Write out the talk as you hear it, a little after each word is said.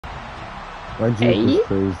My juke is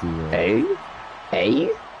crazy, bro.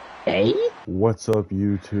 Hey. What's up,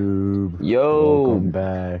 YouTube? Yo. Welcome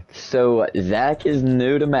back. So, Zach is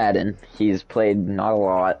new to Madden. He's played not a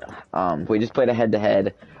lot. We just played a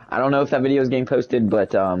head-to-head. I don't know if that video is getting posted,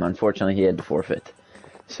 but unfortunately he had to forfeit.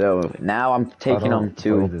 So, now I'm taking him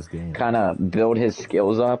to kind of build his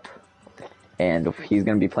skills up. And he's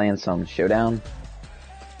going to be playing some Showdown.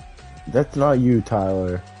 That's not you,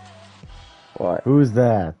 Tyler. What? Who's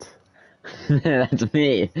that? That's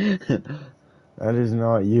me. That is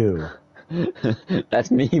not you.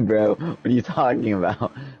 That's me, bro. What are you talking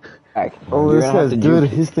about? Oh, this guy's good.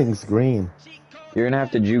 His thing's green. You're gonna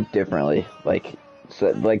have to juke differently.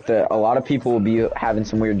 A lot of people will be having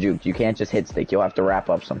some weird juke. You can't just hit stick. You'll have to wrap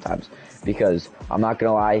up sometimes. Because I'm not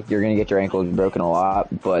gonna lie, you're gonna get your ankles broken a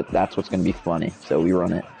lot, but that's what's gonna be funny. So we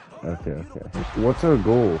run it. Okay. What's our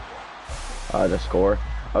goal? The score.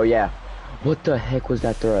 Oh yeah. What the heck was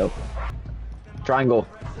that throw? Triangle.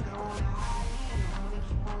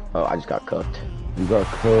 Oh, I just got cooked. You got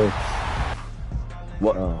cooked.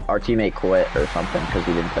 What? Oh. Our teammate quit or something because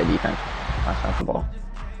he didn't play defense. That's not the ball.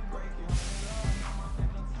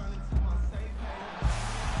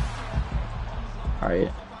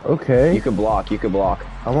 Alright. Okay. You could block.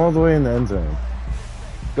 I'm all the way in the end zone.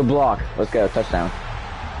 Good block. Let's go. Touchdown.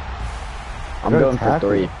 I'm going for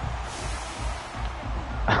 3.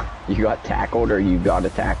 You got tackled or you got a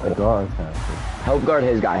tackle? I got a tackle. Help guard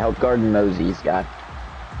his guy. Help guard Mosey's guy.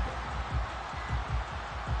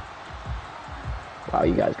 Wow,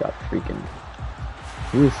 you guys got freaking...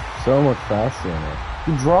 He was so much faster than us.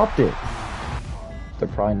 He dropped it. They're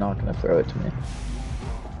probably not going to throw it to me.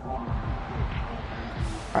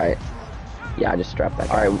 Alright. Yeah, I just strapped that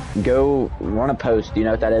guy. Alright, go run a post. Do you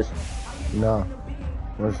know what that is? No.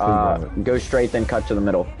 Go straight, then cut to the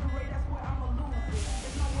middle.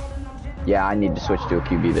 Yeah, I need to switch to a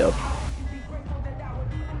QB build.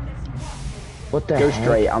 What the heck? Go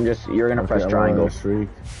straight. You're gonna press triangle.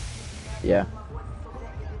 Yeah.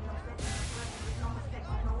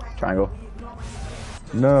 Triangle.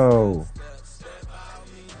 No.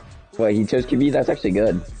 Wait, he chose QB? That's actually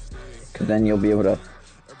good. Cause then you'll be able to...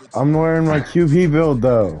 I'm wearing my QB build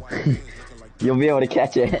though. You'll be able to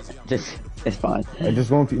catch it. It's fine. I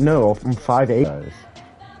just won't be... No, I'm 5'8".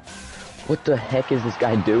 What the heck is this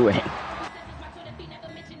guy doing?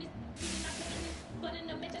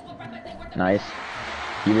 Nice.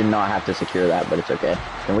 You did not have to secure that, but it's okay.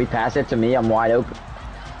 Can we pass it to me? I'm wide open.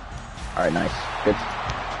 Alright, nice.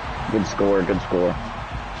 Good score.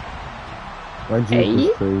 My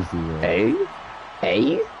juke is crazy, bro.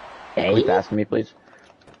 Hey. Can we pass to me, please?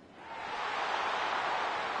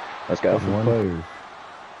 Let's go.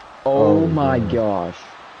 Oh my gosh.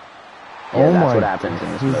 Yeah, that's what happens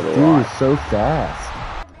in this movie. This dude is so fast.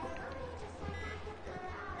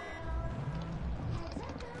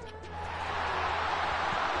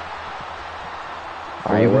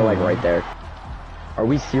 Alright, we're like right there. Are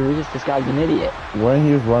we serious? This guy's an idiot. Why didn't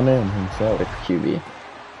he just run in himself? With QB.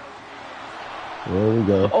 There we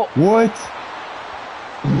go. Oh. What?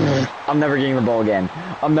 I'm never getting the ball again.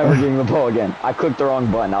 I clicked the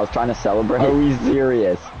wrong button. I was trying to celebrate. Are we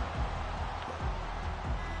serious?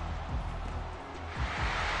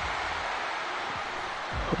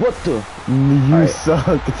 What the? You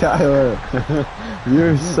suck, Tyler.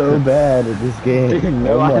 You're so bad at this game. Dude,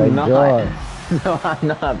 no, I'm not. No, I'm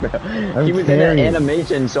not, bro. He was in an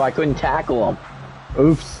animation, so I couldn't tackle him.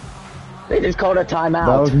 Oops. They just called a timeout.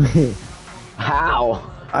 That was me. How?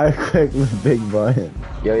 I clicked the big button.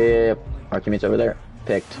 Yo. Our teammate's over there.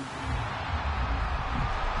 Picked.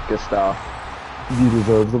 Good stuff. You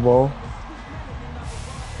deserve the ball?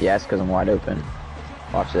 Yes, because I'm wide open.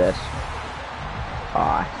 Watch this.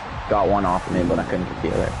 Got one off of me, but I couldn't get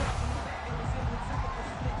the other.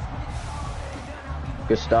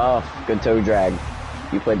 Good stuff. Good toe drag.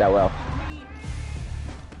 You played that well.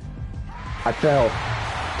 I fell.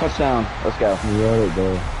 Touchdown. Let's go. You let it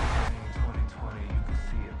go.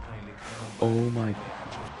 Oh my.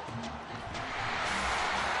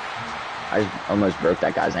 I almost broke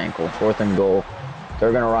that guy's ankle. 4th and goal.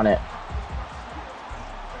 They're gonna run it.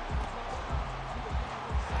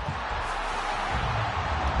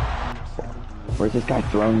 Where's this guy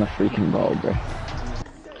throwing the freaking ball, bro?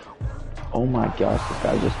 Oh my gosh, this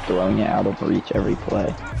guy's just throwing it out of reach every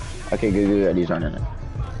play. Okay, good. He's running it.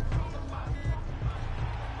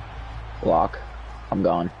 Block. I'm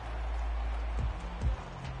gone.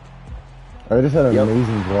 I just had an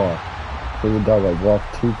amazing block. So the dog like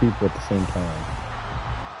blocked 2 people at the same time.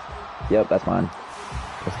 Yep, that's mine.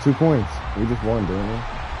 That's 2 points. We just won, didn't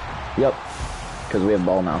we? Yep. Because we have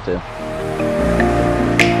ball now too.